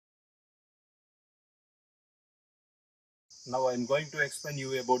Now I am going to explain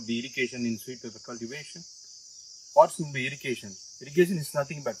you about the irrigation in sweet pepper cultivation. What's in the irrigation? Irrigation is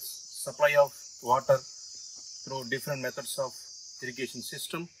nothing but supply of water through different methods of irrigation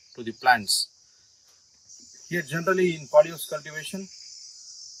system to the plants. Here generally in polyhouse cultivation,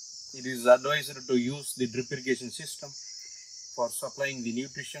 it is advised to use the drip irrigation system for supplying the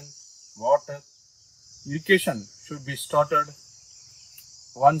nutrition, water. Irrigation should be started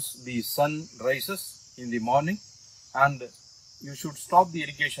once the sun rises in the morning, and you should stop the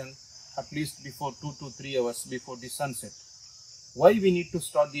irrigation at least before 2 to 3 hours before the sunset. Why we need to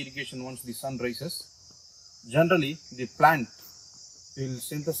start the irrigation once the sun rises? Generally, the plant will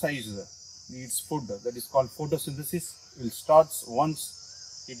synthesize its food, that is called photosynthesis, will start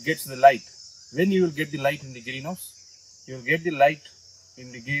once it gets the light. When you will get the light in the greenhouse? You will get the light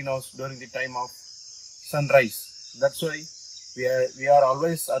in the greenhouse during the time of sunrise. That's why we are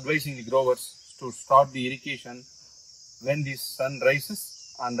always advising the growers to start the irrigation when the sun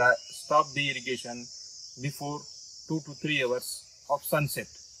rises and stop the irrigation before 2 to 3 hours of sunset.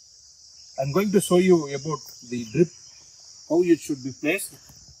 I'm going to show you about the drip, how it should be placed.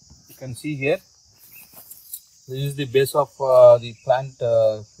 You can see here, this is the base of the plant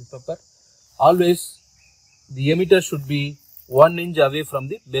pepper. Always the emitter should be 1 inch away from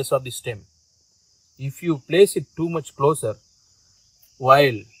the base of the stem. If you place it too much closer,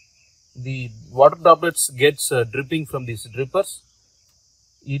 while the water droplets gets dripping from these drippers,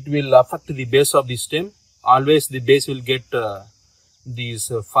 it will affect the base of the stem. Always the base will get these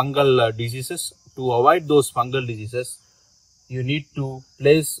fungal diseases. To avoid those fungal diseases, you need to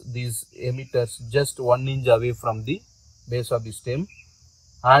place these emitters just 1 inch away from the base of the stem,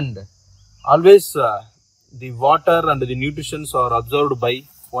 and always the water and the nutrients are absorbed by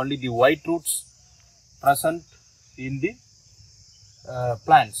only the white roots present in the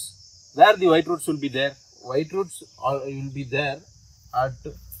plants. Where the white roots will be there? White roots will be there at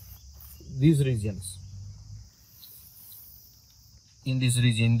these regions, in this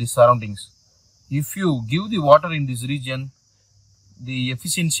region, in the surroundings. If you give the water in this region, the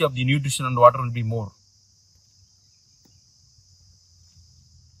efficiency of the nutrition and water will be more.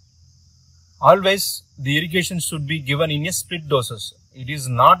 Always the irrigation should be given in a split doses. It is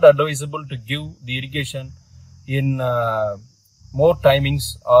not advisable to give the irrigation in more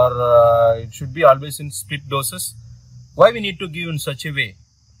timings, or it should be always in split doses. Why we need to give in such a way?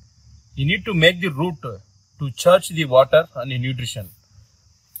 You need to make the root to charge the water and the nutrition.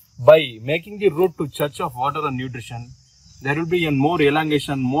 By making the root to charge of water and nutrition, there will be a more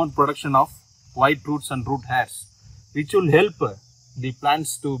elongation, more production of white roots and root hairs, which will help the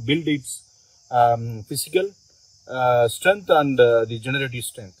plants to build its physical strength and the generative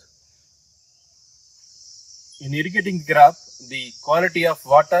strength. In irrigating the crop, the quality of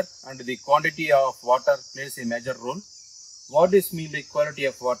water and the quantity of water plays a major role. What is mean by quality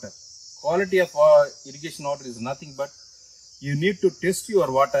of water? Quality of irrigation water is nothing but you need to test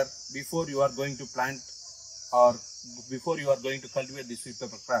your water before you are going to plant or before you are going to cultivate the sweet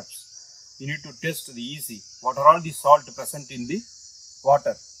pepper crops. You need to test the easy. What are all the salt present in the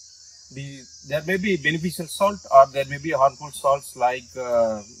water? There may be beneficial salt, or there may be harmful salts like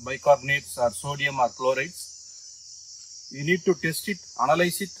bicarbonates or sodium or chlorides. You need to test it,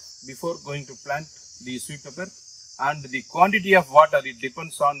 analyze it before going to plant the sweet pepper. And the quantity of water, it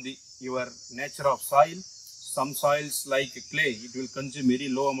depends on your nature of soil. Some soils like clay, it will consume very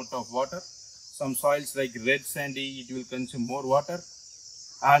low amount of water. Some soils like red sandy, it will consume more water.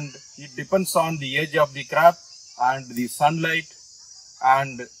 And it depends on the age of the crop and the sunlight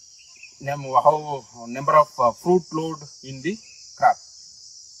and number of fruit load in the crop.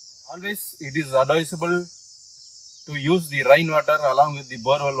 Always it is advisable to use the rainwater along with the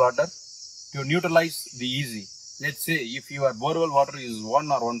borewell water to neutralize the easy. Let's say if your borewell water is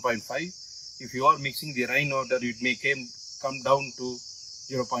 1 or 1.5, if you are mixing the rainwater, it may come down to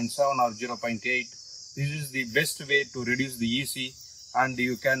 0.7 or 0.8. This is the best way to reduce the EC, and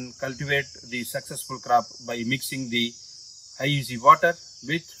you can cultivate the successful crop by mixing the high EC water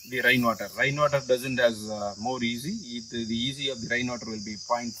with the rainwater. Rainwater doesn't has more EC. The EC of the rainwater will be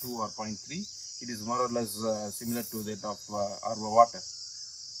 0.2 or 0.3. It is more or less similar to that of RO water.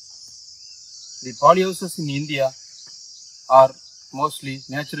 The polyhouses in India are mostly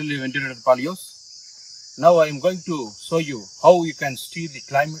naturally ventilated polyhouse. Now I am going to show you how you can steer the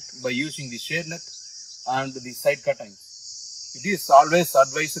climate by using the shade net and the side curtains. It is always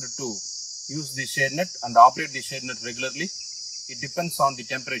advised to use the shade net and operate the shade net regularly. It depends on the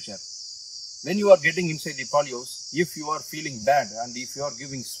temperature. When you are getting inside the polyhouse, if you are feeling bad and if you are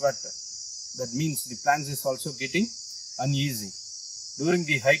giving sweat, that means the plants is also getting uneasy. During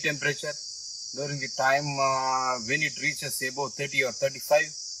the high temperature, During the time when it reaches above 30 or 35,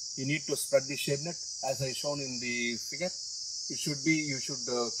 you need to spread the shade net as I shown in the figure. You should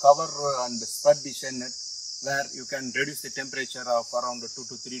cover and spread the shade net where you can reduce the temperature of around 2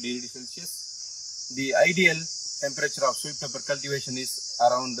 to 3 degrees Celsius. The ideal temperature of sweet pepper cultivation is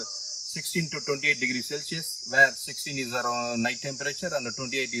around 16 to 28 degrees Celsius, where 16 is around night temperature and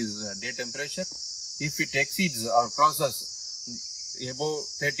 28 is day temperature. If it exceeds or crosses above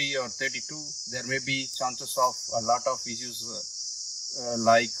 30 or 32, there may be chances of a lot of issues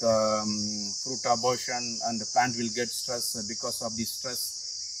like fruit abortion, and the plant will get stress. Because of this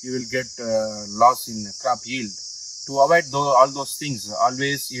stress, you will get loss in crop yield. To avoid all those things,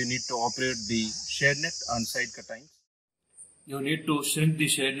 always you need to operate the shade net on side cuttings. You need to shrink the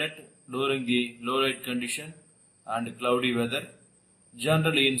shade net during the low light condition and cloudy weather.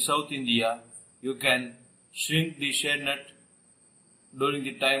 Generally in South India, you can shrink the shade net during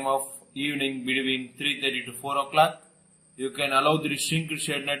the time of evening between 3:30 to 4 o'clock. You can allow the shrinked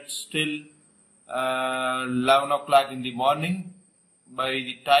shade net till 11 o'clock in the morning. By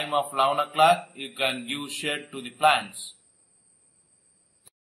the time of 11 o'clock, you can give shade to the plants.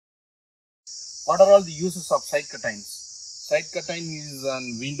 What are all the uses of side curtains? Side curtain is a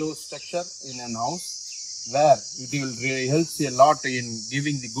window structure in an house where it will helps a lot in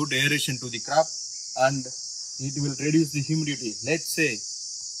giving the good aeration to the crop, and it will reduce the humidity. Let's say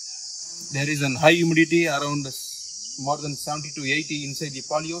there is a high humidity around more than 70 to 80 inside the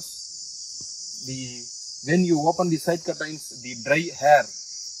polyols. When you open the side curtains, the dry air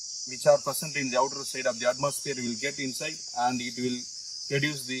which are present in the outer side of the atmosphere will get inside, and it will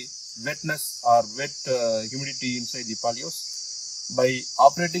reduce the wetness or wet humidity inside the polyols. By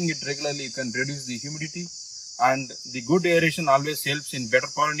operating it regularly, you can reduce the humidity, and the good aeration always helps in better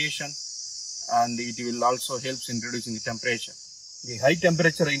pollination, and it will also helps in reducing the temperature. The high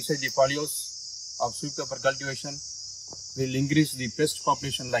temperature inside the polyols of sweet pepper cultivation will increase the pest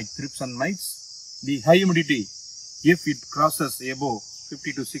population like thrips and mites. The high humidity, if it crosses above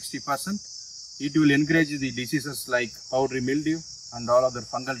 50 to 60%, it will encourage the diseases like powdery mildew and all other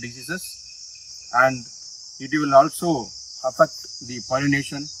fungal diseases, and it will also affect the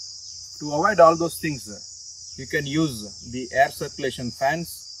pollination. To avoid all those things, you can use the air circulation fans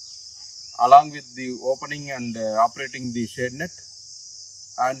along with the opening and operating the shade net,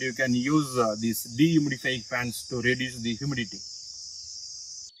 and you can use these dehumidifying fans to reduce the humidity.